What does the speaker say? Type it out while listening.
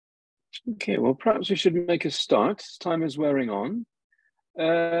Okay, well, perhaps we should make a start. Time is wearing on.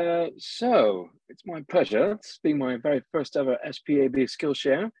 So it's my pleasure, it's being my very first ever SPAB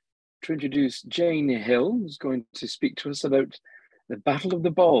Skillshare, to introduce Jane Hill, who's going to speak to us about the Battle of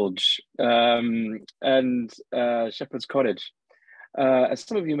the Bulge and Shepherd's Cottage. As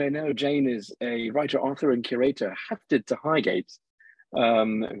some of you may know, Jane is a writer, author, and curator hafted to Highgate,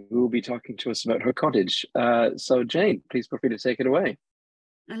 who will be talking to us about her cottage. So Jane, please feel free to take it away.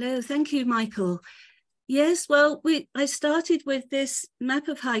 Hello, thank you, Michael. Yes, well, I started with this map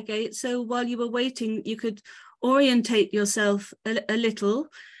of Highgate, so while you were waiting, you could orientate yourself a little.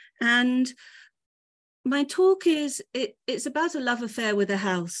 And my talk it's about a love affair with a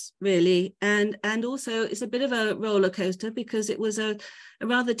house, really, and also it's a bit of a roller coaster because it was a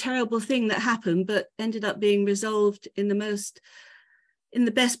rather terrible thing that happened, but ended up being resolved in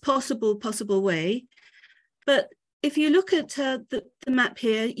the best possible way. But if you look at the map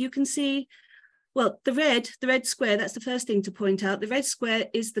here, you can see, well, the red square, that's the first thing to point out. The red square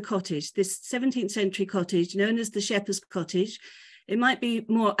is the cottage, this 17th century cottage known as the Shepherd's Cottage. It might be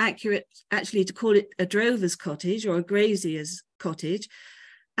more accurate actually to call it a drover's cottage or a grazier's cottage.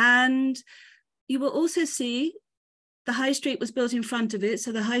 And you will also see the high street was built in front of it.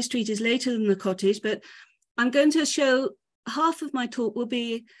 So the high street is later than the cottage, but I'm going to show, half of my talk will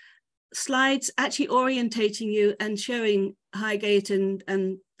be slides actually orientating you and showing Highgate and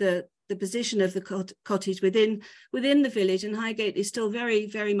the position of the cottage within the village. And Highgate is still very,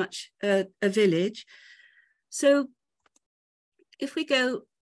 very much a village. So if we go,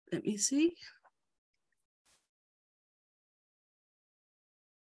 let me see.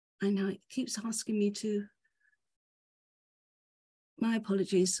 I know it keeps asking me to, my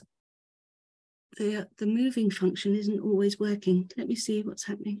apologies. The moving function isn't always working. Let me see what's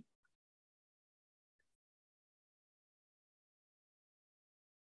happening.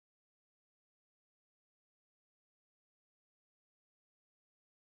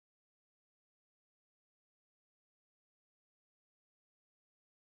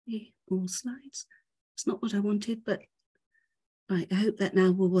 More slides. It's not what I wanted, but right, I hope that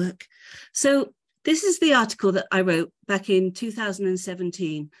now will work. So this is the article that I wrote back in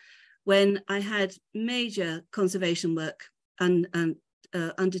 2017 when I had major conservation work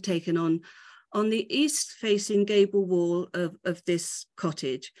undertaken on the east-facing gable wall of this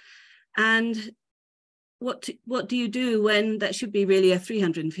cottage. And what do you do when that should be really a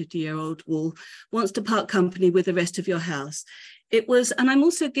 350-year-old wall wants to part company with the rest of your house? It was, and I'm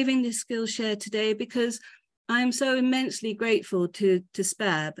also giving this Skillshare today because I'm so immensely grateful to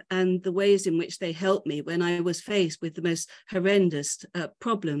SPAB and the ways in which they helped me when I was faced with the most horrendous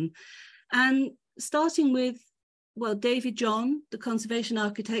problem. And starting with, well, David John, the conservation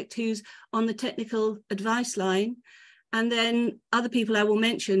architect, who's on the technical advice line, and then other people I will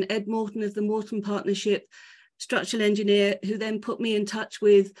mention, Ed Morton of the Morton Partnership, structural engineer, who then put me in touch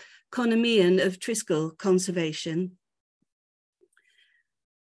with Connor Meehan of Triskele Conservation.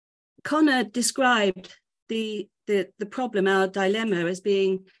 Connor described the problem, our dilemma, as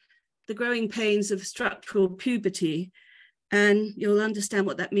being the growing pains of structural puberty. And you'll understand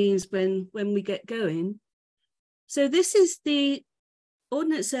what that means when we get going. So this is the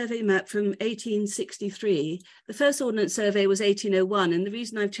Ordnance Survey map from 1863. The first Ordnance Survey was 1801. And the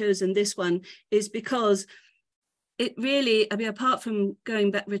reason I've chosen this one is because it really, I mean, apart from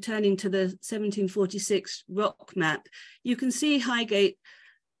going back, returning to the 1746 rock map, you can see Highgate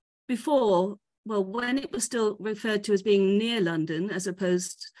before, well, when it was still referred to as being near London as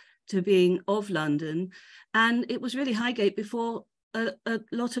opposed to being of London. And it was really Highgate before a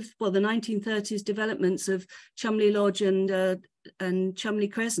lot of, well, the 1930s developments of Cholmondeley Lodge and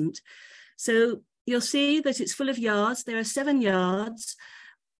Cholmondeley Crescent. So you'll see that it's full of yards. There are 7 yards,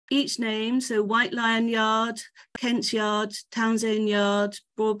 each name. So White Lion Yard, Kent's Yard, Townsend Yard,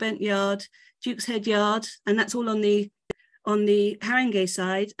 Broadbent Yard, Duke's Head Yard, and that's all on the Haringey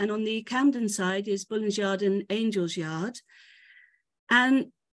side. And on the Camden side is Bullen's Yard and Angel's Yard.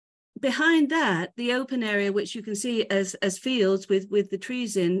 And behind that, the open area, which you can see as fields with the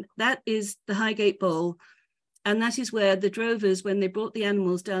trees in, that is the Highgate Bowl. And that is where the drovers, when they brought the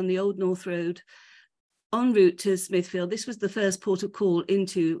animals down the Old North Road en route to Smithfield, this was the first port of call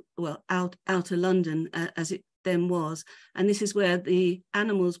into, well, outer London, as it then was. And this is where the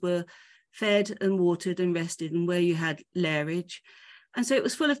animals were fed and watered and rested, and where you had lairage. And so it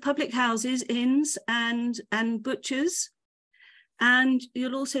was full of public houses, inns and butchers. And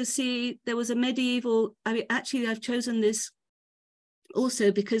you'll also see there was a medieval, I mean, actually I've chosen this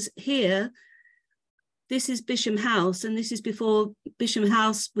also because here, this is Bisham House, and this is before Bisham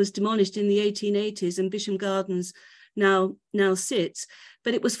House was demolished in the 1880s and Bisham Gardens now sits.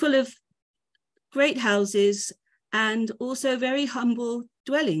 But it was full of great houses and also very humble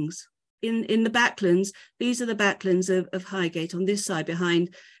dwellings in the backlands. These are the backlands of Highgate on this side behind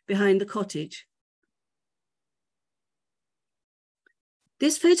the cottage.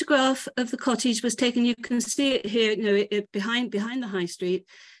 This photograph of the cottage was taken, you can see it here, you know, behind the high street.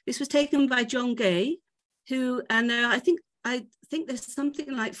 This was taken by John Gay, who, and there, I think there's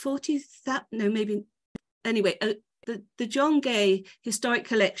something like 40,000, no, maybe, anyway, the John Gay historic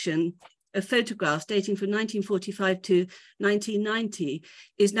collection of photographs dating from 1945 to 1990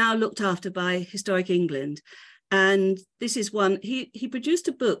 is now looked after by Historic England. And this is one, he produced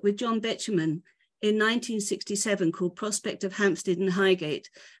a book with John Betjeman in 1967 called Prospect of Hampstead and Highgate.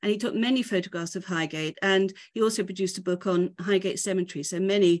 And he took many photographs of Highgate, and he also produced a book on Highgate Cemetery, so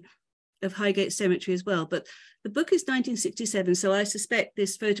many of Highgate Cemetery as well. But the book is 1967, so I suspect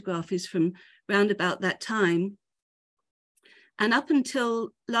this photograph is from round about that time. And up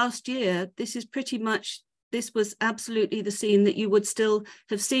until last year, this was absolutely the scene that you would still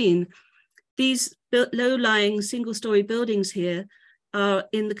have seen. These low-lying single-story buildings here are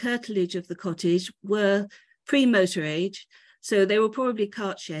in the curtilage of the cottage, were pre-motor age, so they were probably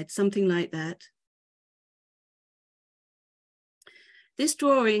cart sheds, something like that. This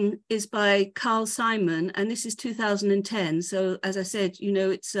drawing is by Carl Simon, and this is 2010. So as I said, you know,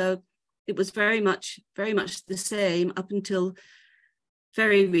 it was very much the same up until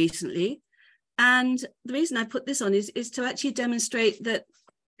very recently. And the reason I put this on is to actually demonstrate that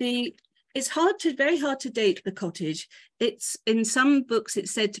it's very hard to date the cottage. It's in some books,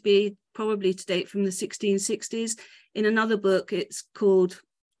 it's said to be probably to date from the 1660s. In another book, it's called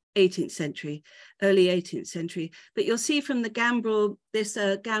 18th century, early 18th century. But you'll see from the gambrel, this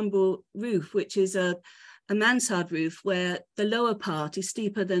gambrel roof, which is a mansard roof where the lower part is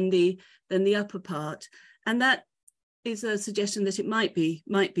steeper than the upper part. And that is a suggestion that it might be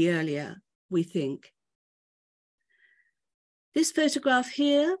earlier, we think. This photograph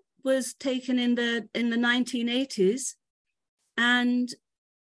here was taken in the 1980s, and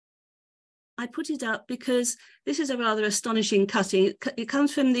I put it up because this is a rather astonishing cutting. It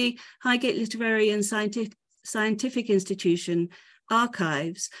comes from the Highgate Literary and Scientific Institution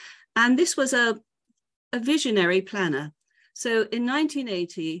archives, and this was a visionary planner. So in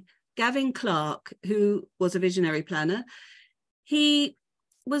 1980, Gavin Clark, who was a visionary planner, he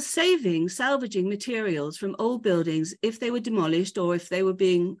was salvaging materials from old buildings if they were demolished or if they were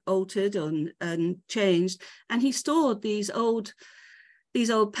being altered and changed. And he stored these old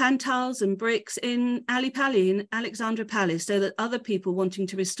pantiles and bricks in Ali Pali, in Alexandra Palace, so that other people wanting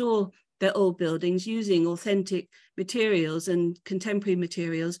to restore their old buildings using authentic materials and contemporary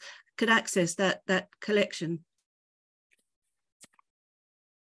materials could access that collection.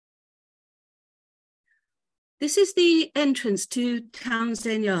 This is the entrance to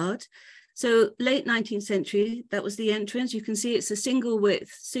Townsend Yard. So late 19th century, that was the entrance. You can see it's a single width,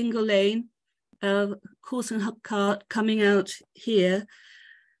 single lane, horse and cart coming out here.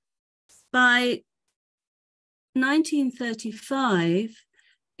 By 1935,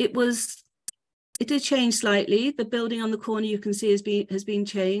 it did change slightly. The building on the corner you can see has been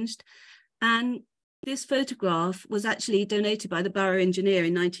changed. And this photograph was actually donated by the borough engineer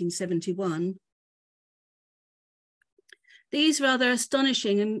in 1971. These rather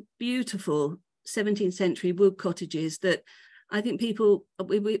astonishing and beautiful 17th century wood cottages that I think we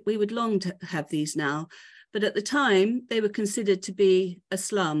would long to have these now. But at the time, they were considered to be a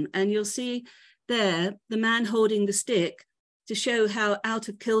slum. And you'll see there, the man holding the stick to show how out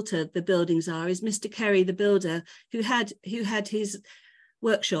of kilter the buildings are is Mr. Kerry, the builder, who had his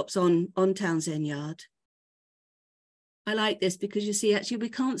workshops on Townsend Yard. I like this because you see, actually, we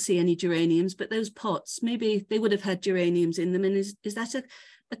can't see any geraniums, but those pots, maybe they would have had geraniums in them. And is that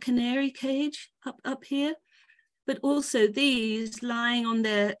a canary cage up here? But also these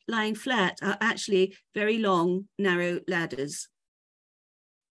lying flat are actually very long, narrow ladders.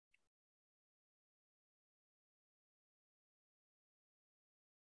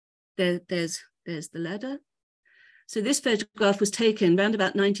 There's the ladder. So this photograph was taken around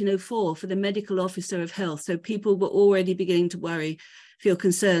about 1904 for the medical officer of health. So people were already beginning to feel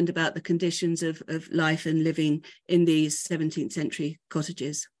concerned about the conditions of life and living in these 17th century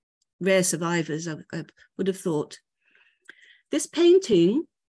cottages. Rare survivors, I would have thought. This painting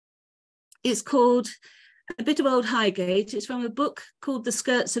is called A Bit of Old Highgate. It's from a book called The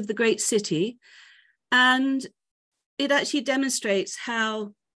Skirts of the Great City. And it actually demonstrates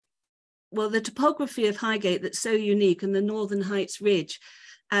how, well, the topography of Highgate that's so unique, and the Northern Heights Ridge,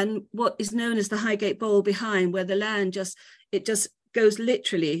 and what is known as the Highgate Bowl behind, where the land just goes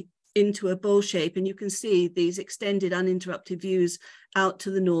literally into a bowl shape, and you can see these extended uninterrupted views out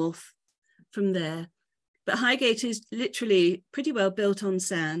to the north from there. But Highgate is literally pretty well built on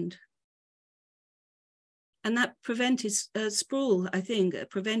sand. And that prevented sprawl, I think,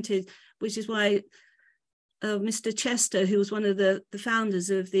 which is why Mr. Chester, who was one of the founders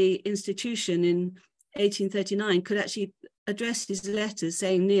of the institution in 1839, could actually address his letters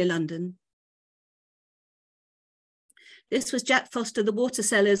saying near London. This was Jack Foster, the water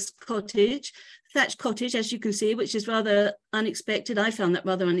seller's cottage, thatched cottage, as you can see, which is rather unexpected. I found that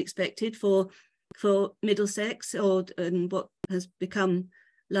rather unexpected for Middlesex, and what has become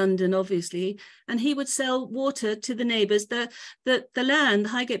London, obviously. And he would sell water to the neighbours. The land, the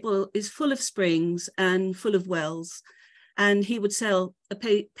Highgate Bowl, is full of springs and full of wells, and he would sell a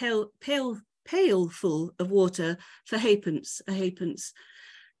pail full of water for halfpence, a halfpence.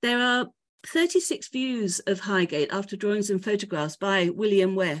 There are 36 views of Highgate after drawings and photographs by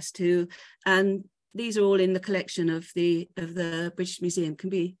William West, and these are all in the collection of the British Museum, can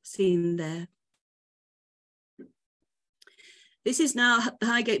be seen there. This is now the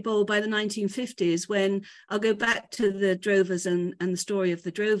Highgate Bowl by the 1950s, when I'll go back to the drovers and the story of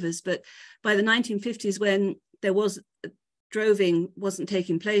the drovers, but by the 1950s, when there was droving wasn't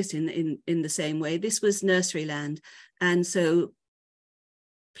taking place in the same way, this was nursery land, and so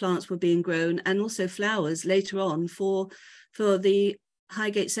plants were being grown, and also flowers later on for the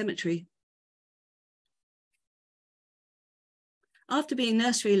Highgate Cemetery. After being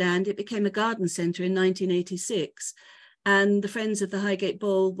nursery land, it became a garden centre in 1986, and the Friends of the Highgate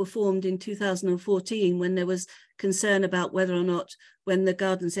Bowl were formed in 2014, when there was concern about whether or not, when the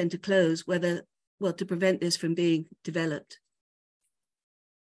garden centre closed, to prevent this from being developed.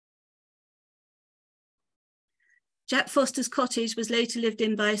 Jack Foster's cottage was later lived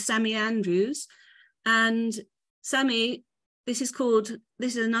in by Sammy Andrews, and Sammy, this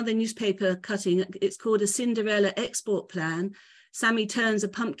is another newspaper cutting, it's called A Cinderella Export Plan. Sammy turns a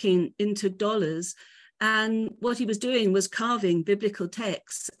pumpkin into dollars, and what he was doing was carving biblical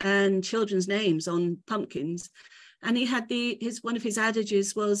texts and children's names on pumpkins. And he had one of his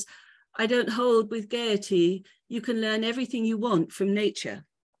adages was, "I don't hold with gaiety, you can learn everything you want from nature."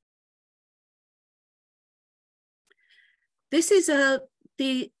 This is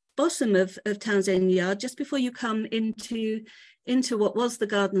the bottom of Townsend Yard, just before you come into what was the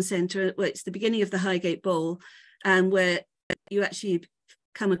garden centre, where it's the beginning of the Highgate Bowl, and where you actually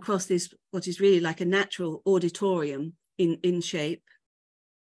come across this, what is really like a natural auditorium in shape.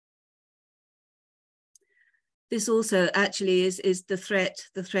 This also actually is the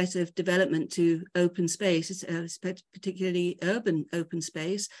threat of development to open space, particularly urban open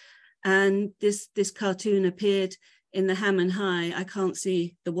space. And this cartoon appeared in the Hammond High. I can't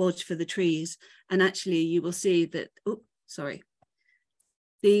see the watch for the trees, and actually you will see that. Oh, sorry.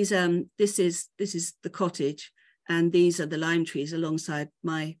 These this is the cottage, and these are the lime trees alongside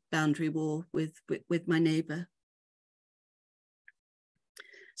my boundary wall with my neighbour.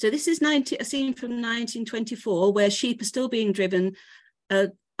 So this is a scene from 1924, where sheep are still being driven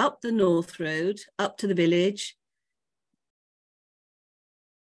up the North Road, up to the village.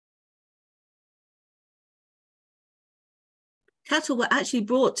 Cattle were actually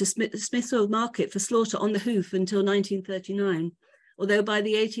brought to Smithfield Market for slaughter on the hoof until 1939, although by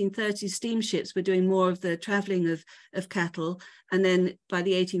the 1830s, steamships were doing more of the travelling of cattle, and then by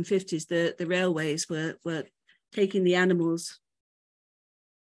the 1850s, the railways were taking the animals.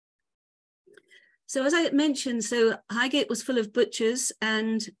 So as I mentioned, so Highgate was full of butchers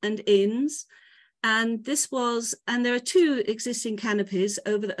and inns, and there are two existing canopies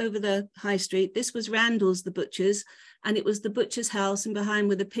over the high street. This was Randall's, the butchers, and it was the butcher's house, and behind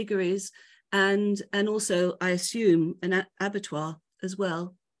were the piggeries, and also, I assume, an abattoir as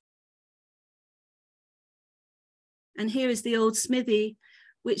well. And here is the old smithy,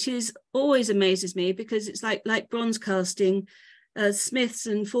 which always amazes me, because it's like bronze casting. Smiths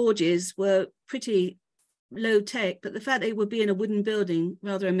and forges were pretty low tech, but the fact they would be in a wooden building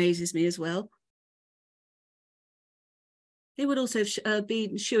rather amazes me as well. They would also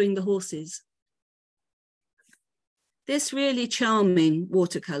be shoeing the horses. This really charming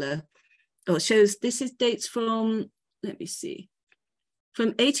watercolour shows, dates from, let me see, from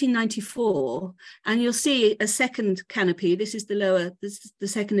 1894, and you'll see a second canopy. This is the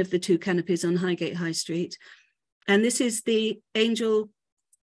second of the two canopies on Highgate High Street. And this is the Angel,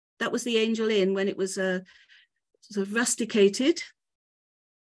 that was the Angel Inn when it was sort of rusticated.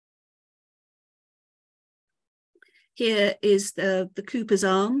 Here is the Cooper's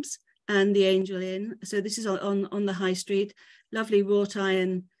Arms and the Angel Inn. So this is on the High Street. Lovely wrought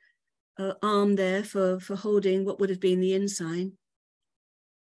iron arm there for holding what would have been the inn sign.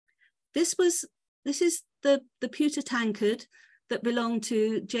 This is the pewter tankard that belonged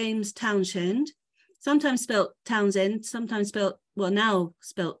to James Townshend, sometimes spelt Townsend, sometimes spelt, well, now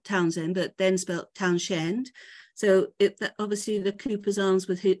spelt Townsend, but then spelt Townshend. So obviously the Cooper's Arms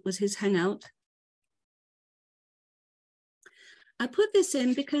was his hangout. I put this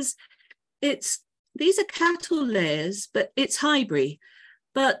in because these are cattle layers, but it's Highbury,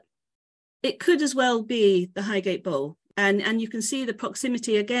 but it could as well be the Highgate Bowl. And you can see the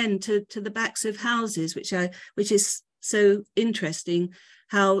proximity again to the backs of houses, which is so interesting,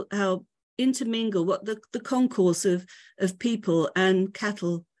 how intermingle, what the concourse of people and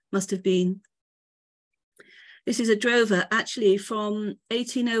cattle must have been. This is a drover actually from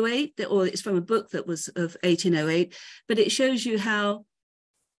 1808, or it's from a book that was of 1808, but it shows you how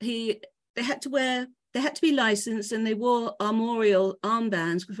they had to be licensed, and they wore armorial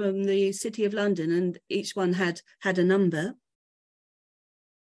armbands from the City of London, and each one had a number.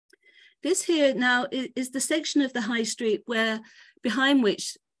 This here now is the section of the High Street behind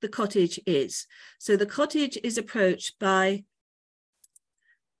which the cottage is. So the cottage is approached down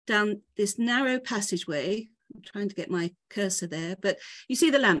this narrow passageway. I'm trying to get my cursor there, but you see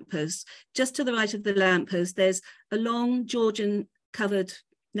the lamppost. Just to the right of the lamppost, there's a long Georgian covered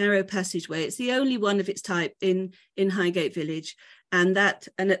narrow passageway. It's the only one of its type in Highgate Village, and at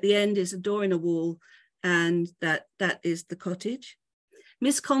the end is a door in a wall, and that is the cottage.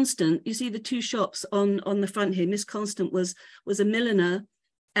 Miss Constant, you see the two shops on the front here. Miss Constant was a milliner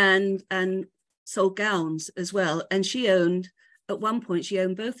and sold gowns as well, and at one point she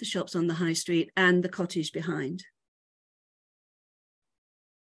owned both the shops on the High Street and the cottage behind.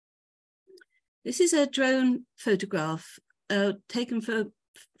 This is a drone photograph taken for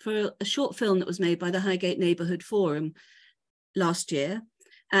a short film that was made by the Highgate Neighbourhood Forum last year.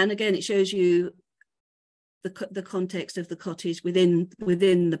 And again, it shows you the context of the cottage within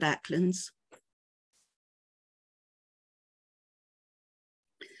the backlands.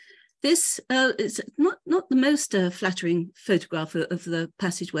 This is not the most flattering photograph of the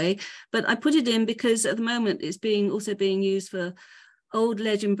passageway, but I put it in because at the moment it's also being used for old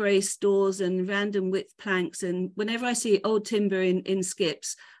legend brace doors and random width planks. And whenever I see old timber in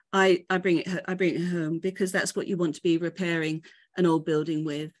skips, I bring it home, because that's what you want to be repairing an old building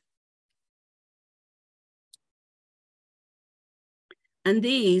with. And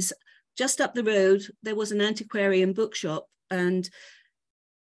these, just up the road, there was an antiquarian bookshop, and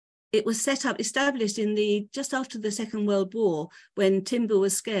it was established just after the Second World War, when timber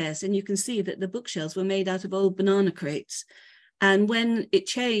was scarce, and you can see that the bookshelves were made out of old banana crates. And when it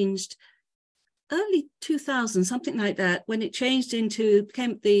changed, early 2000, something like that, when it changed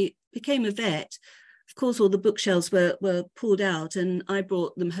became a vet, of course, all the bookshelves were pulled out, and I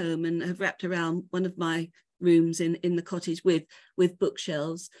brought them home and have wrapped around one of my rooms in the cottage with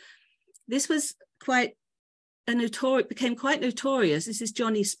bookshelves. This was became quite notorious. This is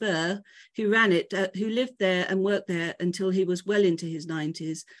Johnny Spur, who ran it, who lived there and worked there until he was well into his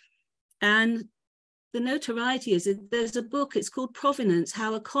 90s. And the notoriety is that there's a book, it's called Provenance,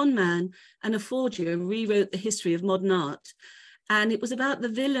 How a Con Man and a Forger Rewrote the History of Modern Art. And it was about the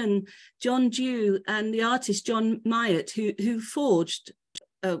villain, John Dew, and the artist, John Myatt, who forged,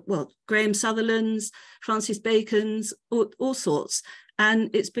 Graham Sutherland's, Francis Bacon's, all sorts. And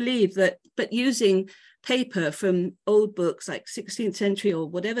it's believed that, but using paper from old books like 16th century or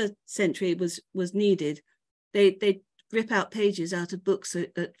whatever century was needed, they rip out pages out of books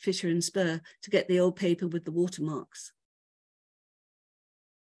at Fisher and Spur to get the old paper with the watermarks.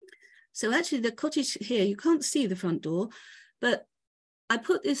 So actually the cottage here, you can't see the front door, but I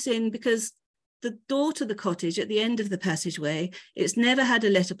put this in because the door to the cottage at the end of the passageway, it's never had a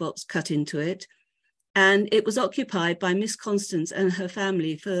letterbox cut into it. And it was occupied by Miss Constance and her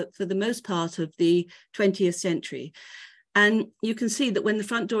family for the most part of the 20th century. And you can see that when the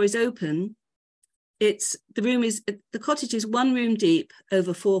front door is open, the cottage is one room deep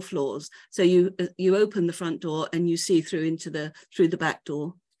over 4 floors. So you open the front door and you see through the back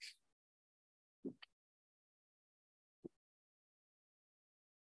door.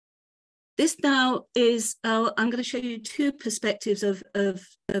 This now is, I'm going to show you 2 perspectives of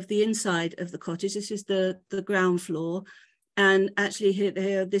the inside of the cottage. This is the ground floor. And actually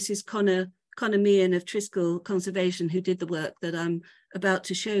here this is Connor Meehan of Triskele Conservation, who did the work that I'm about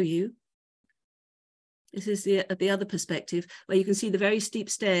to show you. This is the other perspective, where you can see the very steep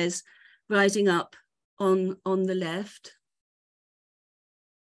stairs rising up on the left.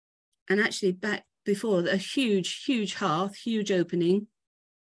 And actually back before, a huge hearth, huge opening.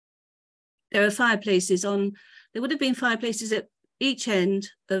 There are fireplaces there would have been fireplaces at each end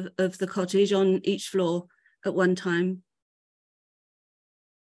of the cottage on each floor at one time.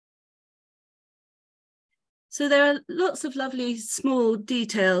 So there are lots of lovely small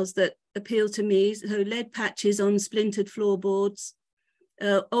details that appeal to me. So lead patches on splintered floorboards,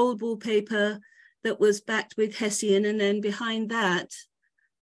 old wallpaper that was backed with Hessian, and then behind that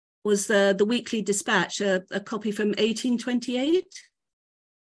was the Weekly Dispatch, a copy from 1828.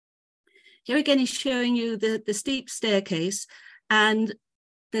 Here again is showing you the steep staircase, and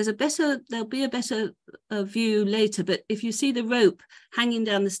there'll be a better view later, but if you see the rope hanging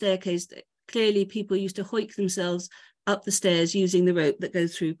down the staircase, clearly people used to hoik themselves up the stairs using the rope that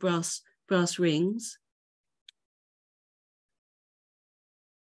goes through brass rings.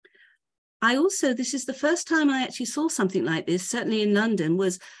 This is the first time I actually saw something like this, certainly in London,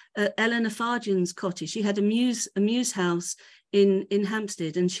 was Eleanor Fargen's cottage. She had a mews house in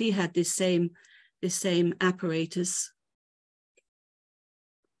Hampstead, and she had this same apparatus.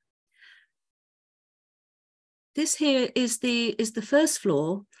 This here is the first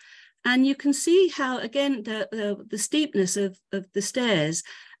floor, and you can see how, again, the steepness of the stairs.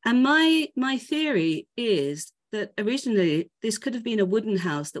 And my theory is that originally this could have been a wooden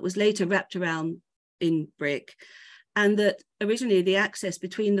house that was later wrapped around in brick, and that originally the access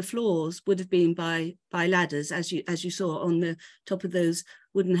between the floors would have been by ladders, as you saw on the top of those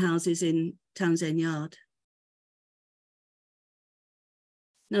wooden houses in Townsend Yard.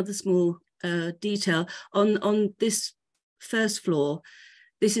 Another small detail on this first floor.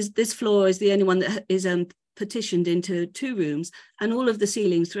 This floor is the only one that is partitioned into 2 rooms, and all of the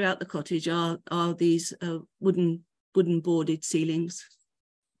ceilings throughout the cottage are these wooden boarded ceilings.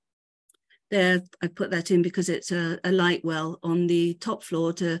 There, I put that in because it's a light well on the top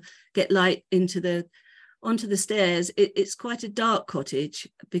floor to get light onto the stairs. It's quite a dark cottage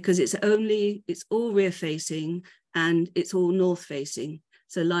because it's all rear facing and it's all north facing.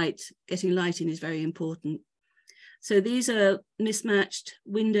 So getting light in is very important. So these are mismatched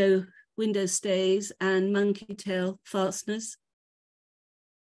window stays and monkey tail fasteners.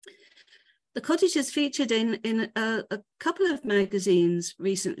 The cottage is featured in a couple of magazines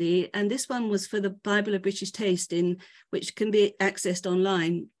recently, and this one was for the Bible of British Taste, which can be accessed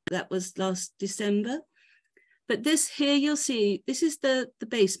online. That was last December. But this here, you'll see, this is the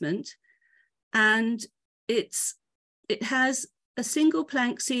basement, and it has a single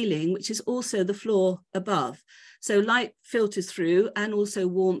plank ceiling, which is also the floor above. So light filters through, and also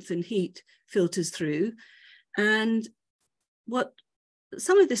warmth and heat filters through. And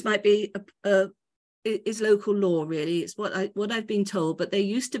some of this might be is local law, really. It's what I've been told, but there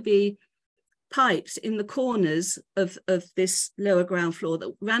used to be pipes in the corners of this lower ground floor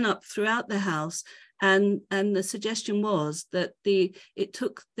that ran up throughout the house. And the suggestion was that it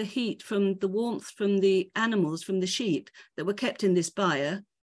took the heat from the warmth from the animals, from the sheep that were kept in this byre,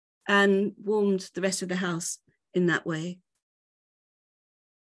 and warmed the rest of the house in that way.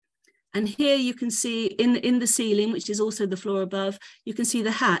 And here you can see in the ceiling, which is also the floor above, you can see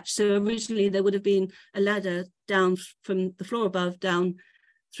the hatch. So originally there would have been a ladder down from the floor above down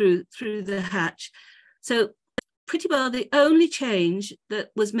through the hatch. So pretty well the only change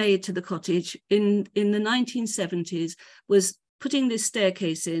that was made to the cottage in the 1970s was putting this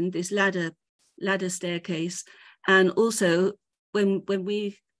staircase in, this ladder staircase. And also when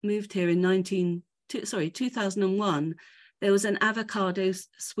we moved here in 2001, there was an avocado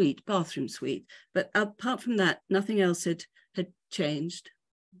suite, bathroom suite. But apart from that, nothing else had changed.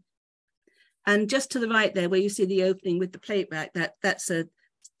 And just to the right there, where you see the opening with the plate rack, that's a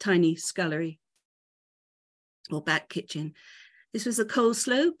tiny scullery or back kitchen. This was a coal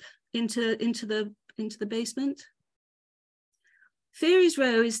slope into the basement. Fairies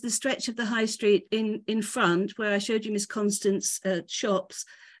Row is the stretch of the high street in front, where I showed you Miss Constant's shops.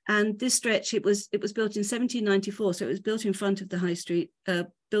 And this stretch, it was built in 1794, so it was built in front of the high street,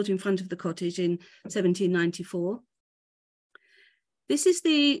 built in front of the cottage in 1794. This is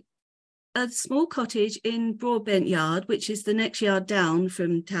a small cottage in Broadbent Yard, which is the next yard down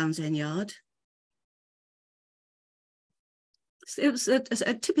from Townsend Yard. So it was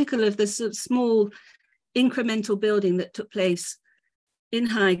a typical of the sort of small incremental building that took place in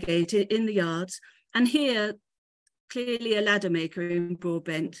Highgate, in the yards. And here, clearly a ladder maker in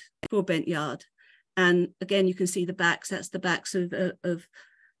Broadbent Yard. And again, you can see the backs, that's the backs of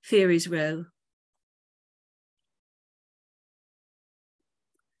Fairies Row.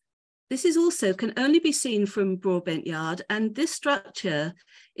 This is also, can only be seen from Broadbent Yard. And this structure,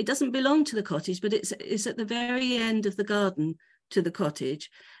 it doesn't belong to the cottage, but it's at the very end of the garden to the cottage.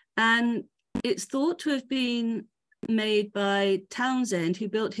 And it's thought to have been made by Townsend, who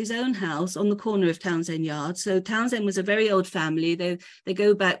built his own house on the corner of Townsend Yard. So Townsend was a very old family. They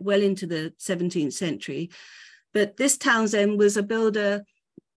go back well into the 17th century. But this Townsend was a builder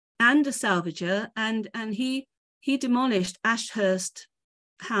and a salvager, and he demolished Ashurst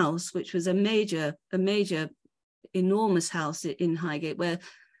House, which was a major enormous house in Highgate, where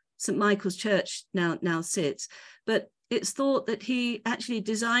St. Michael's Church now sits. But it's thought that he actually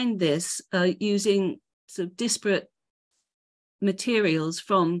designed this using sort of disparate materials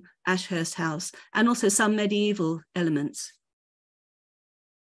from Ashurst House and also some medieval elements.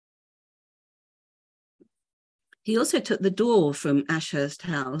 He also took the door from Ashurst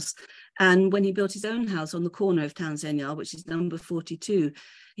House, and when he built his own house on the corner of Townsend Yard, which is number 42,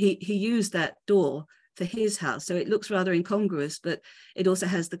 he used that door for his house. So it looks rather incongruous, but it also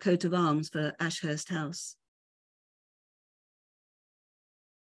has the coat of arms for Ashurst House.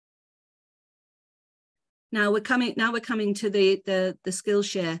 Now we're coming to the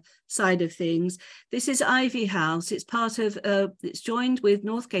Skillshare side of things. This is Ivy House. It's part of it's joined with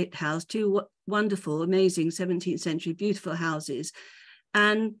Northgate House, two wonderful, amazing 17th century beautiful houses.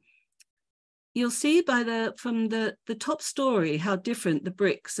 And you'll see from the top story how different the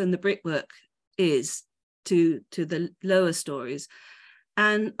bricks and the brickwork is to the lower stories.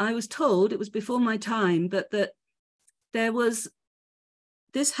 And I was told, it was before my time, but that there was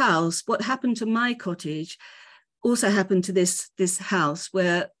this house, what happened to my cottage also happened to this house,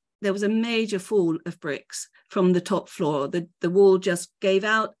 where there was a major fall of bricks from the top floor. The wall just gave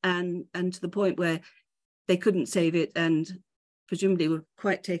out, and to the point where they couldn't save it, and presumably were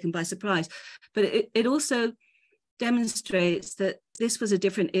quite taken by surprise. But it also demonstrates that this was a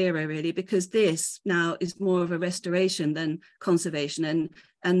different era, really, because this now is more of a restoration than conservation,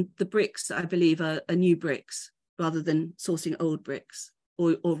 and the bricks, I believe, are new bricks rather than sourcing old bricks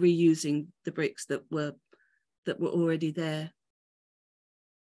or reusing the bricks that were already there.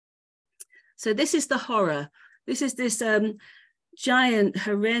 So this is the horror. This is this giant,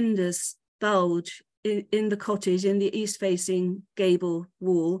 horrendous bulge in the cottage, in the east-facing gable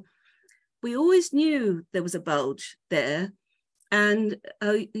wall. We always knew there was a bulge there, and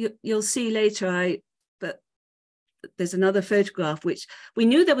you'll see later, but there's another photograph which we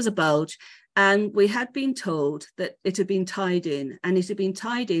knew there was a bulge, and we had been told that it had been tied in, and it had been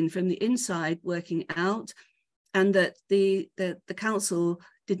tied in from the inside working out, and that the council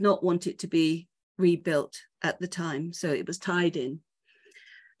did not want it to be rebuilt at the time, so it was tied in.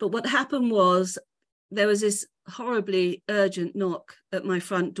 But what happened was there was this horribly urgent knock at my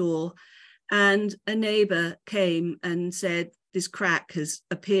front door, and a neighbour came and said, this crack has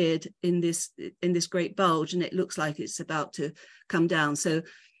appeared in this great bulge, and it looks like it's about to come down. So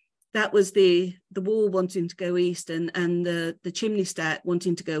that was the wall wanting to go east, and the chimney stack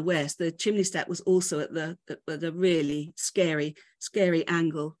wanting to go west. The chimney stack was also at the really scary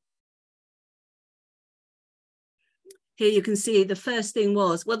angle. Here you can see the first thing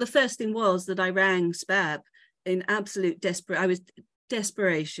was that I rang SPAB in absolute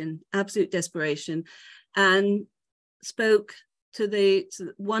absolute desperation, and spoke to the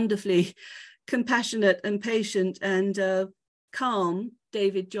wonderfully compassionate and patient and calm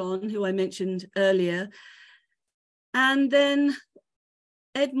David John, who I mentioned earlier, and then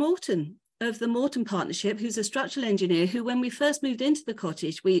Ed Morton of the Morton Partnership, who's a structural engineer, who when we first moved into the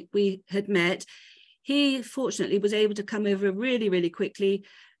cottage, we had met. He fortunately was able to come over really, really quickly,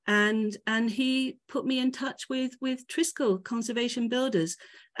 and he put me in touch with Triskele Conservation builders.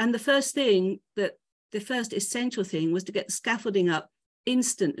 And the first essential thing was to get the scaffolding up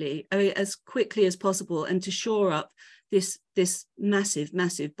instantly, as quickly as possible, and to shore up this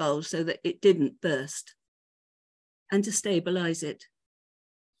massive bulge so that it didn't burst, and to stabilize it.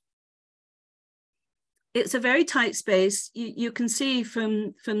 It's a very tight space. You can see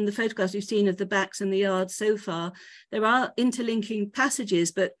from the photographs you've seen of the backs and the yards so far, there are interlinking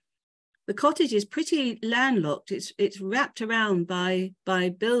passages, but the cottage is pretty landlocked. It's wrapped around by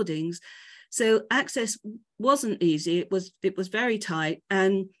buildings, so access wasn't easy. It was very tight,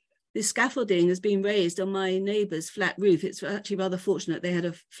 and the scaffolding has been raised on my neighbour's flat roof. It's actually rather fortunate they had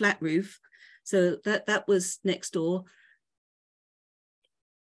a flat roof, so that was next door.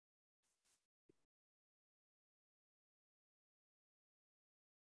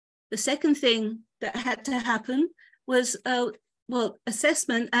 The second thing that had to happen was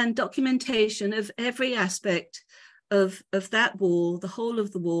assessment and documentation of every aspect of that wall, the whole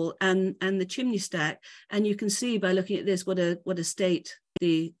of the wall, and the chimney stack. And you can see by looking at this what a state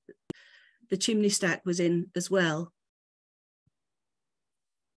the chimney stack was in as well.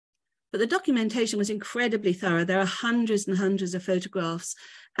 But the documentation was incredibly thorough. There are hundreds and hundreds of photographs,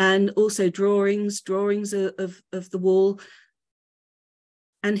 and also drawings of the wall.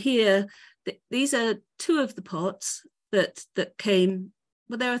 And here, these are two of the pots that came.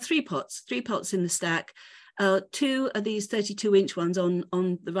 Well, there are three pots in the stack. Two are these 32-inch ones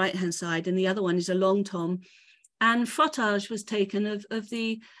on the right-hand side, and the other one is a long tom. And frottage was taken of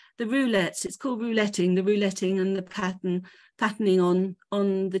the roulettes. It's called rouletting, the rouletting and the patterning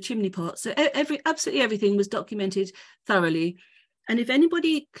on the chimney pot. So absolutely everything was documented thoroughly. And if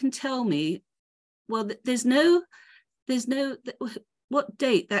anybody can tell me, well, there's no what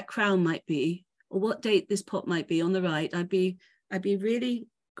date that crown might be, or what date this pot might be on the right, I'd be really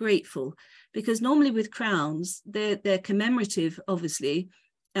grateful, because normally with crowns, they're commemorative, obviously,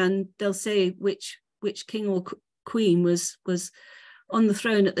 and they'll say which king or queen was on the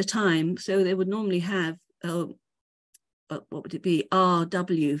throne at the time. So they would normally have what would it be,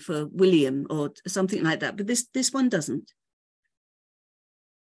 RW for William or something like that, but this one doesn't.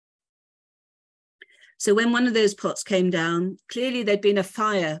 So when one of those pots came down, clearly there'd been a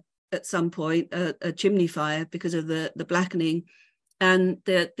fire at some point, a chimney fire, because of the blackening. And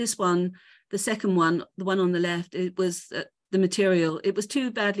this one, the second one, the one on the left, it was the material, it was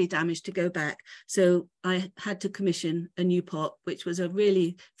too badly damaged to go back. So I had to commission a new pot, which was a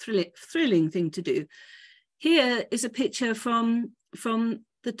really thrilling thing to do. Here is a picture from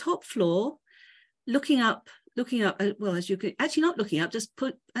the top floor, looking up, well, as you could, actually not looking up, just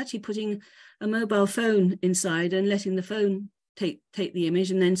putting a mobile phone inside and letting the phone take the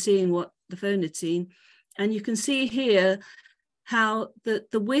image, and then seeing what the phone had seen. And you can see here how the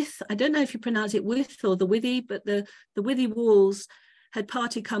width, I don't know if you pronounce it width or the withy, but the withy walls had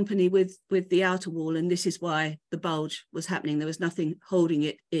parted company with the outer wall, and this is why the bulge was happening. There was nothing holding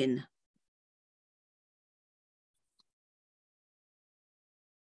it in.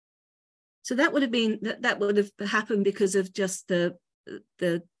 So that would have happened because of just the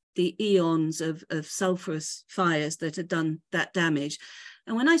eons of sulfurous fires that had done that damage.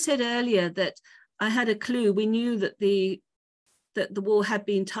 And when I said earlier that I had a clue, we knew that the wall had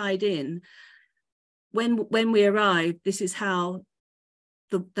been tied in. When we arrived, this is how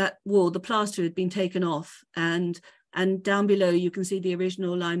that wall, the plaster, had been taken off, and down below you can see the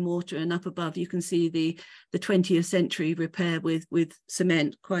original lime mortar, and up above you can see the 20th century repair with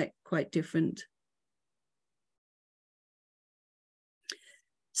cement, quite different.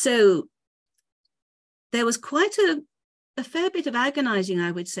 So there was quite a fair bit of agonizing,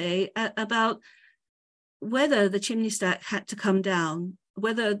 I would say, about whether the chimney stack had to come down,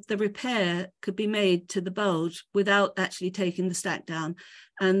 whether the repair could be made to the bulge without actually taking the stack down.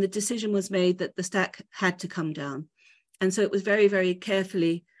 And the decision was made that the stack had to come down. And so it was very, very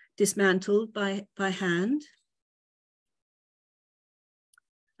carefully dismantled by hand.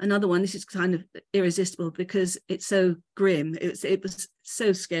 Another one, this is kind of irresistible because it's so grim. It was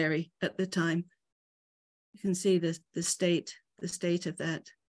so scary at the time. You can see the state of that.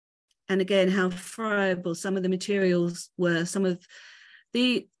 And again, how friable some of the materials were.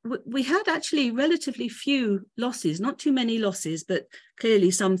 We had actually relatively few losses, not too many losses, but clearly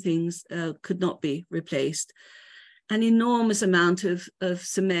some things could not be replaced. An enormous amount of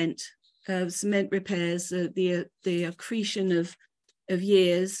cement repairs, the accretion of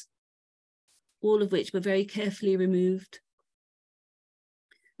years, all of which were very carefully removed.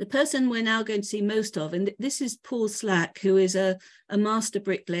 The person we're now going to see most of, and this is Paul Slack, who is a master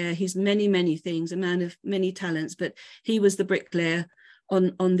bricklayer. He's many, many things, a man of many talents, but he was the bricklayer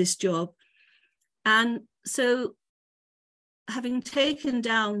on this job. And so having taken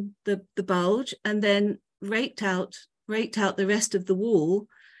down the bulge and then raked out the rest of the wall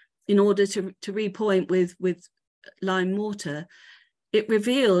in order to repoint with lime mortar, it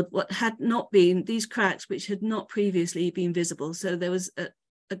revealed what had not been, these cracks which had not previously been visible. So there was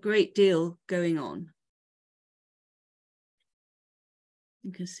a great deal going on.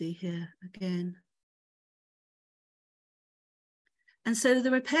 You can see here again. And so the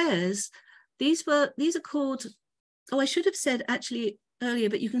repairs, these are called, oh, I should have said actually earlier,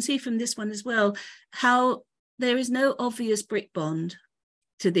 but you can see from this one as well, how there is no obvious brick bond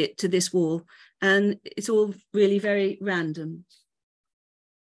to this wall, and it's all really very random.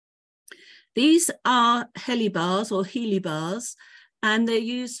 These are heli bars or Healy bars, and they're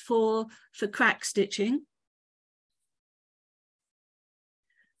used for crack stitching.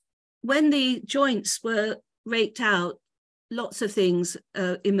 When the joints were raked out, lots of things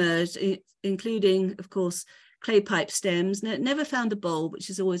emerged, including, of course, clay pipe stems. Never found a bowl, which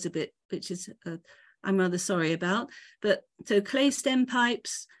is always a bit, I'm rather sorry about. But so clay stem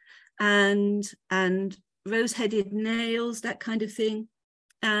pipes and rose-headed nails, that kind of thing.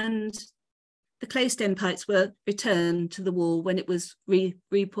 And the clay stem pipes were returned to the wall when it was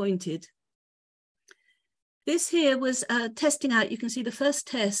repointed. This here was testing out. You can see the first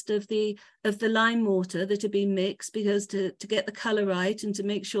test of the lime mortar that had been mixed, because to get the colour right and to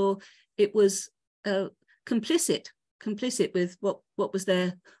make sure it was complicit with what was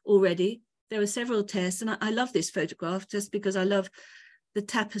there already. There were several tests, and I love this photograph just because I love the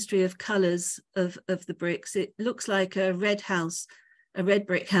tapestry of colours of the bricks. It looks like a red house, a red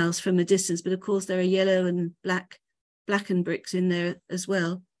brick house from a distance, but of course there are yellow and blackened bricks in there as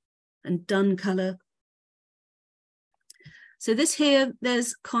well, and dun colour. So this here,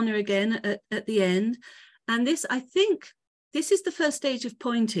 there's Connor again at the end. And this, I think, this is the first stage of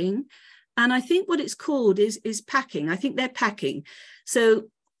pointing. And I think what it's called is packing. I think they're packing. So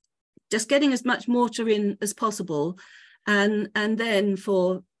just getting as much mortar in as possible. And then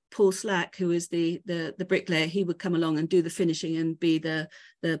for Paul Slack, who is the bricklayer, he would come along and do the finishing and be the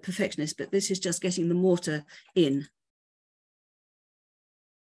perfectionist. But this is just getting the mortar in.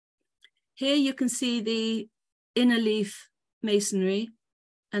 Here you can see the inner leaf masonry,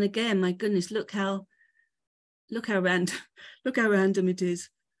 and again, my goodness, look how random it is.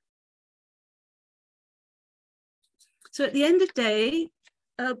 So at the end of the day,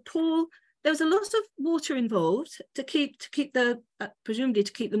 Paul, there was a lot of water involved to keep the presumably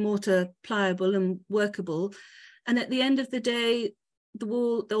to keep the mortar pliable and workable, and at the end of the day, the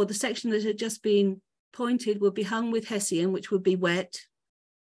wall or the section that had just been pointed would be hung with hessian, which would be wet.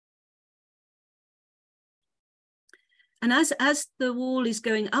 And as the wall is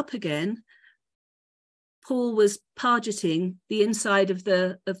going up again, Paul was pargeting the inside of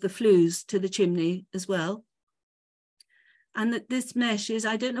the flues to the chimney as well. And that this mesh is,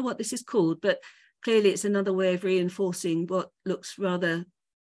 I don't know what this is called, but clearly it's another way of reinforcing what looks rather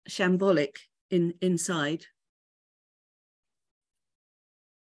shambolic inside.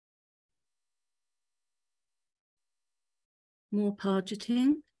 More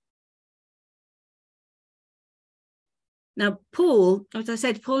pargeting. Now, Paul, as I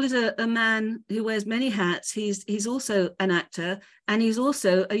said, Paul is a man who wears many hats. He's also an actor, and he's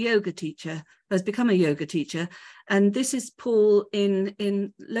also a yoga teacher, has become a yoga teacher. And this is Paul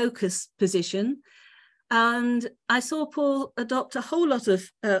in locus position. And I saw Paul adopt a whole lot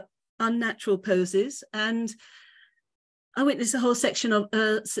of unnatural poses, and I witnessed a whole succession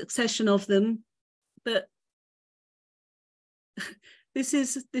of them. But this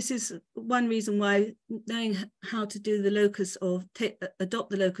is one reason why knowing how to do the locus or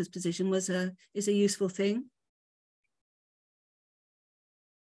adopt the locus position is a useful thing.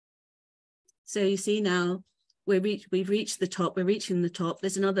 So you see now we've reached the top. We're reaching the top.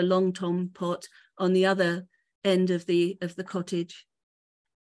 There's another long tom pot on the other end of the cottage.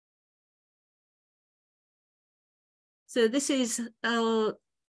 So this is our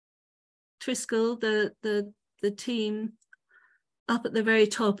Triskele, the team up at the very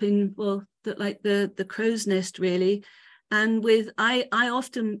top in, well, like the crow's nest really. And I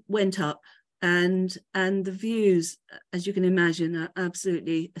often went up, and the views, as you can imagine, are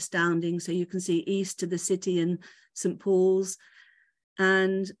absolutely astounding. So you can see east to the city and St. Paul's.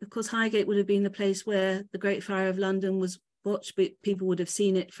 And of course, Highgate would have been the place where the Great Fire of London was watched, but people would have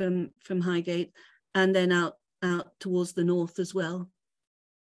seen it from Highgate, and then out towards the north as well.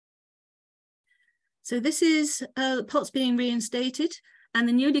 So this is the pot's being reinstated, and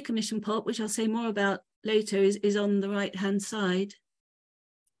the newly commissioned pot, which I'll say more about later, is on the right-hand side.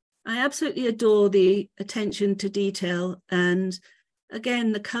 I absolutely adore the attention to detail, and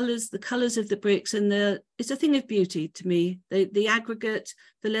again, the colours of the bricks, and it's a thing of beauty to me. The aggregate,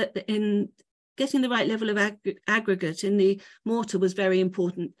 in getting the right level of aggregate in the mortar was very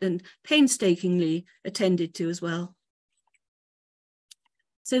important and painstakingly attended to as well.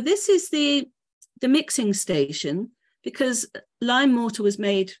 So this is the mixing station, because lime mortar was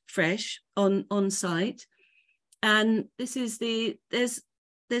made fresh on site, and this is there's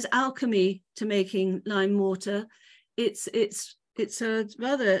alchemy to making lime mortar. It's an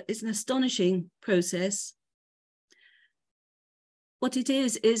astonishing process. What it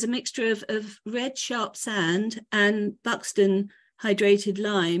is a mixture of red sharp sand and Buxton hydrated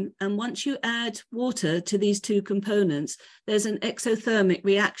lime, and once you add water to these two components, there's an exothermic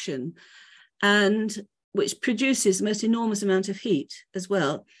reaction, and which produces the most enormous amount of heat as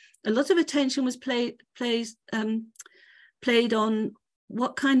well. A lot of attention was played on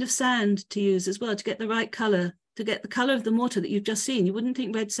what kind of sand to use as well to get the right color, to get the color of the mortar that you've just seen. You wouldn't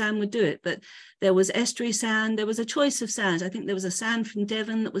think red sand would do it, but there was estuary sand. There was a choice of sands. I think there was a sand from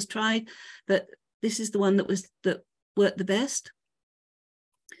Devon that was tried, but this is the one that worked the best.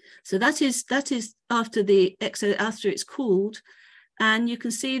 So that is after it's cooled. And you can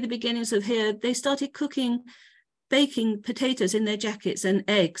see the beginnings of here. They started baking potatoes in their jackets and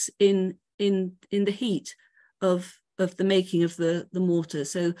eggs in the heat of the making of the mortar.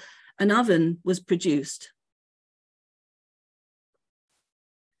 So an oven was produced.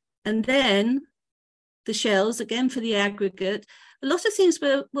 And then the shells, again for the aggregate. A lot of things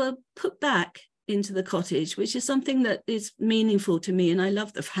were put back into the cottage, which is something that is meaningful to me. And I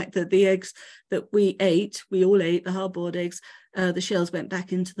love the fact that the eggs that we all ate, the hard-boiled eggs, the shells went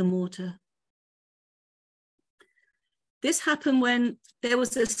back into the mortar. This happened when there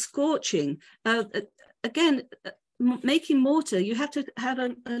was a scorching. Again, making mortar, you have to have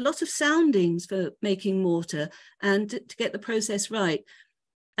a lot of soundings for making mortar and to get the process right.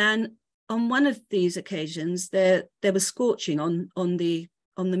 And on one of these occasions, there was scorching on the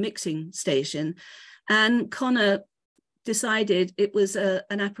mixing station, and Connor decided it was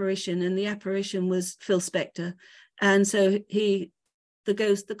an apparition, and the apparition was Phil Spector. And so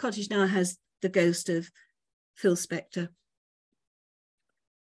the cottage now has the ghost of Phil Spector.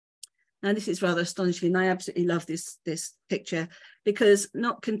 Now this is rather astonishing, and I absolutely love this picture, because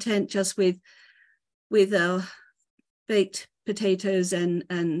not content just with baked potatoes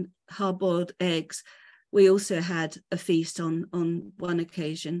and hard-boiled eggs, we also had a feast on one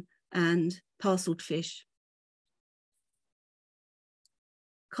occasion, and parcelled fish.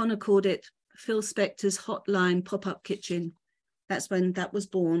 Connor called it Phil Spector's Hotline Pop-Up Kitchen. That's when that was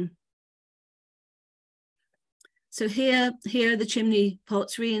born. So here are the chimney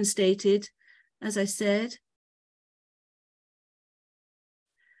pots reinstated, as I said.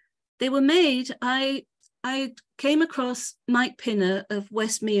 They were made, I came across Mike Pinner of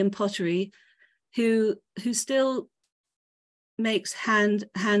West Meehan Pottery, who still makes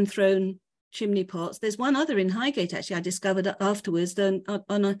hand-thrown chimney pots. There's one other in Highgate, actually, I discovered afterwards,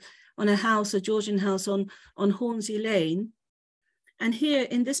 on a house, a Georgian house on Hornsey Lane. And here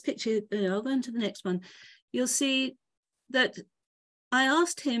in this picture, I'll go into the next one, you'll see that I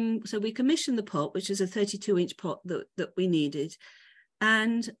asked him, so we commissioned the pot, which is a 32-inch pot that we needed.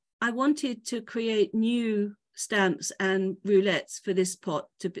 And I wanted to create new stamps and roulettes for this pot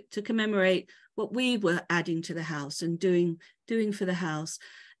to commemorate what we were adding to the house and doing for the house.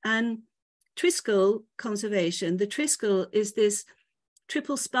 And Triskele Conservation, the Triskele is this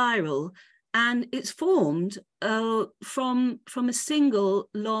triple spiral, and it's formed from a single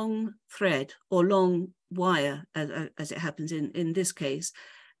long thread or long wire, as it happens in this case.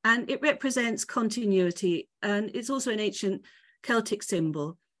 And it represents continuity, and it's also an ancient Celtic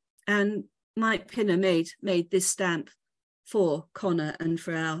symbol. And Mike Pinner made this stamp for Connor and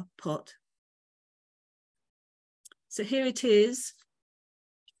for our pot. So here it is,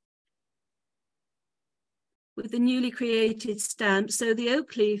 with the newly created stamp. So the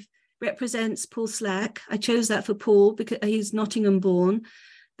oak leaf represents Paul Slack. I chose that for Paul because he's Nottingham born.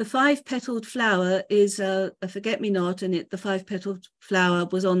 The 5-petaled flower is a forget-me-not, and the 5-petaled flower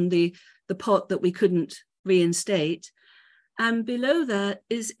was on the pot that we couldn't reinstate. And below that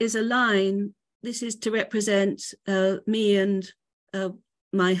is a line. This is to represent me and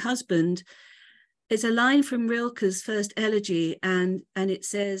my husband. It's a line from Rilke's first elegy, and it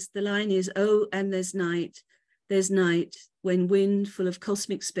says, the line is, "Oh, and there's night when wind full of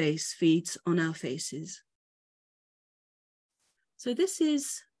cosmic space feeds on our faces." So this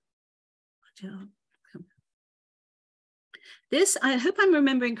is, this, I hope I'm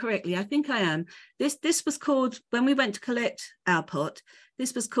remembering correctly, I think I am. This was called, when we went to collect our pot,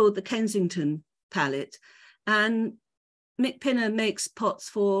 this was called the Kensington palette. And Mick Pinner makes pots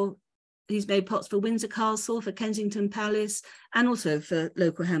he's made pots for Windsor Castle, for Kensington Palace, and also for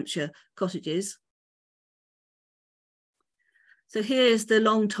local Hampshire cottages. So here's the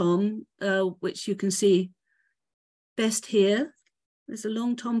long tom, which you can see best here. There's a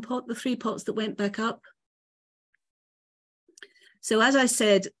long tom pot, the 3 pots that went back up. So as I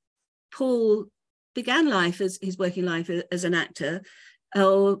said, Paul began his working life as an actor.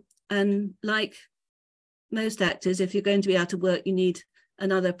 And like most actors, if you're going to be out of work, you need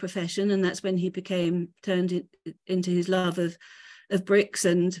another profession. And that's when he turned into his love of bricks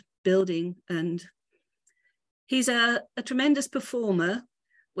and building. And he's a tremendous performer.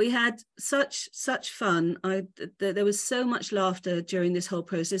 We had such fun. There was so much laughter during this whole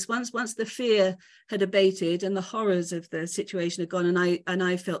process. Once the fear had abated and the horrors of the situation had gone, and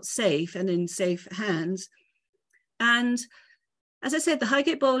I felt safe and in safe hands. And as I said, the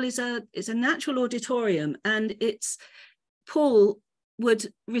Highgate Bowl is a natural auditorium, and Paul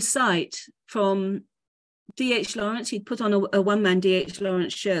would recite from D.H. Lawrence. He'd put on a one-man D.H.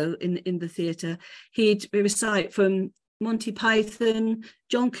 Lawrence show in the theatre. He'd recite from Monty Python,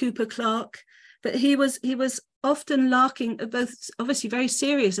 John Cooper Clarke, but he was often larking, both obviously very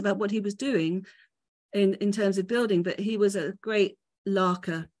serious about what he was doing in terms of building, but he was a great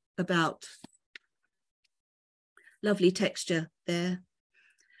larker about lovely texture there.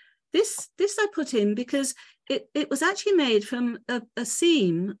 This I put in because it was actually made from a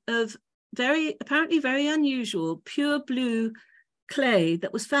seam of apparently very unusual, pure blue clay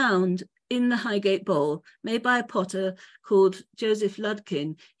that was found in the Highgate Bowl, made by a potter called Joseph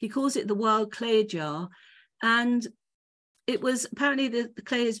Ludkin. He calls it the wild clay jar. And it was apparently the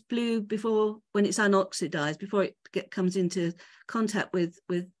clay is blue before, when it's unoxidized, before it comes into contact with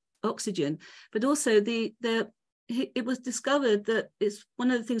oxygen. But also it was discovered that it's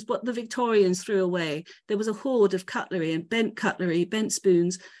one of the things what the Victorians threw away. There was a hoard of cutlery, bent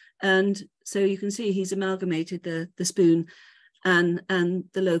spoons. And so you can see he's amalgamated the spoon and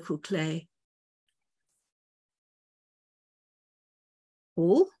the local clay.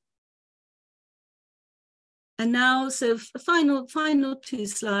 All. And now, so final two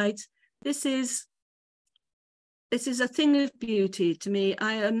slides. This is a thing of beauty to me.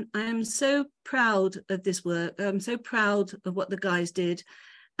 I am so proud of this work. I'm so proud of what the guys did,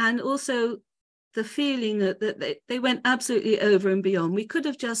 and also the feeling that they went absolutely over and beyond. We could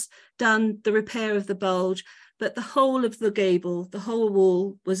have just done the repair of the bulge, but the whole of the gable, the whole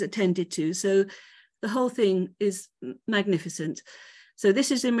wall was attended to. So the whole thing is magnificent. So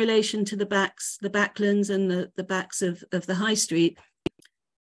this is in relation to the backlands and the backs of the high street.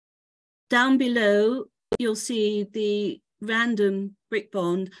 Down below, you'll see the random brick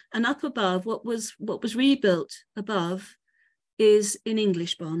bond, and up above, what was rebuilt above is in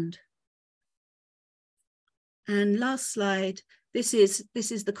English bond. And last slide, this is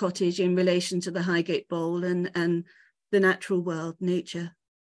the cottage in relation to the Highgate Bowl and the natural world, nature.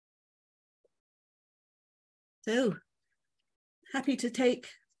 So, happy to take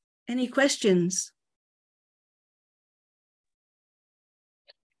any questions.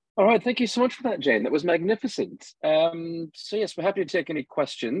 All right, thank you so much for that, Jane. That was magnificent. So yes, we're happy to take any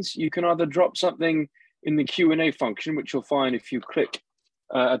questions. You can either drop something in the Q&A function, which you'll find if you click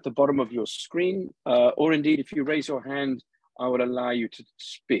at the bottom of your screen, or indeed, if you raise your hand, I will allow you to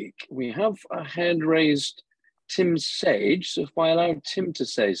speak. We have a hand raised, Tim Sage. So if I allow Tim to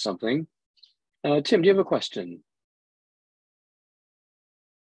say something. Tim, do you have a question?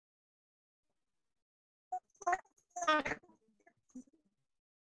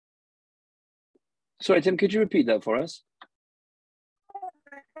 Sorry, Tim, could you repeat that for us?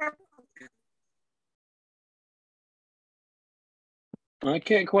 I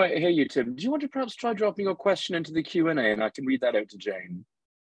can't quite hear you, Tim. Do you want to perhaps try dropping your question into the Q&A and I can read that out to Jane?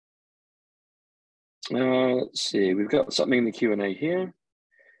 Let's see, we've got something in the Q&A here.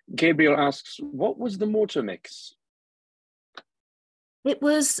 Gabriel asks, what was the mortar mix? It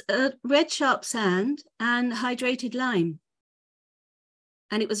was red sharp sand and hydrated lime.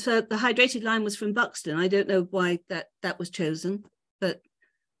 And it was the hydrated lime was from Buxton. I don't know why that was chosen, but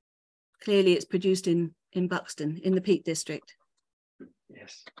clearly it's produced in Buxton, in the Peak District.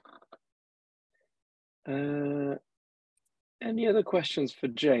 Yes. Any other questions for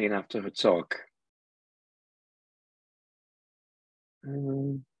Jane after her talk?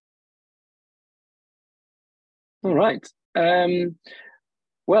 All right.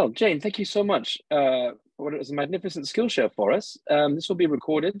 Well, Jane, thank you so much for what was a magnificent Skillshare for us. This will be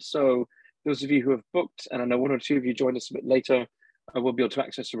recorded, so those of you who have booked, and I know one or two of you joined us a bit later, will be able to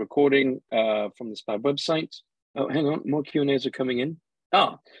access the recording from the SPAB website. Oh, hang on, more Q&As are coming in.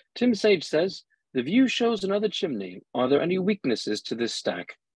 Tim Sage says, the view shows another chimney. Are there any weaknesses to this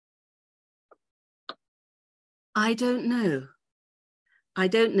stack? I don't know.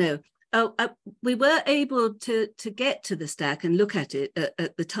 Oh, we were able to get to the stack and look at it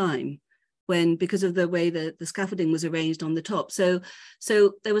at the time, because of the way the scaffolding was arranged on the top. So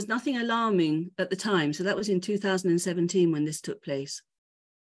there was nothing alarming at the time. So that was in 2017 when this took place.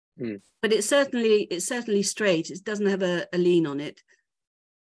 But it's certainly straight. It doesn't have a lean on it.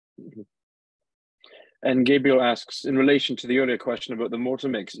 And Gabriel asks, in relation to the earlier question about the mortar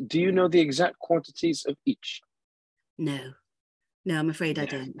mix, do you know the exact quantities of each? No, I'm afraid I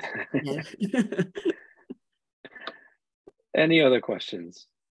don't. No. Any other questions?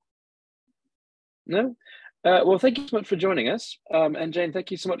 No? Well, thank you so much for joining us. And Jane,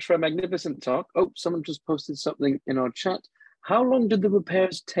 thank you so much for a magnificent talk. Oh, someone just posted something in our chat. How long did the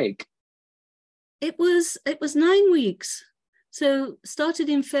repairs take? It was 9 weeks. So started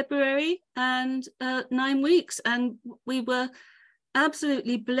in February and 9 weeks. And we were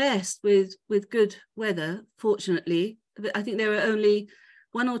absolutely blessed with good weather, fortunately. I think there were only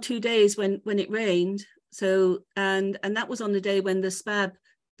 1 or 2 days when it rained. So and that was on the day when the SPAB,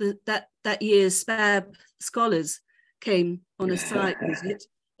 that year's SPAB scholars came on a site visit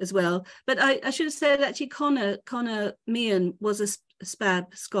as well. But I should have said actually Connor Meehan was a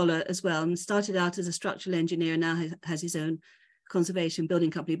SPAB scholar as well, and started out as a structural engineer and now has his own conservation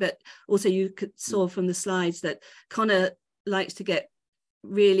building company. But also you saw from the slides that Connor likes to get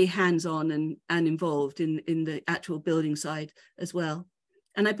really hands-on and involved in the actual building side as well.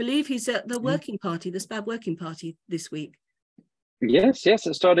 And I believe he's at the working party, the SPAB working party this week. Yes,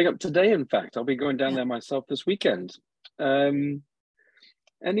 it's starting up today, in fact. I'll be going down there myself this weekend.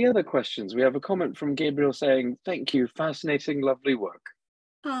 Any other questions? We have a comment from Gabriel saying, thank you, fascinating, lovely work.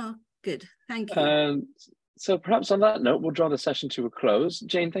 Oh, good, thank you. So perhaps on that note, we'll draw the session to a close.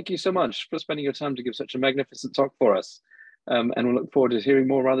 Jane, thank you so much for spending your time to give such a magnificent talk for us. And we'll look forward to hearing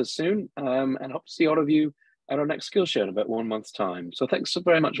more rather soon, and hope to see all of you at our next Skillshare in about 1 month's time. So thanks so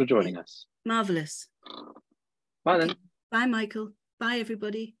very much for joining us. Marvellous. Bye then. Bye, Michael. Bye,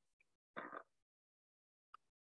 everybody.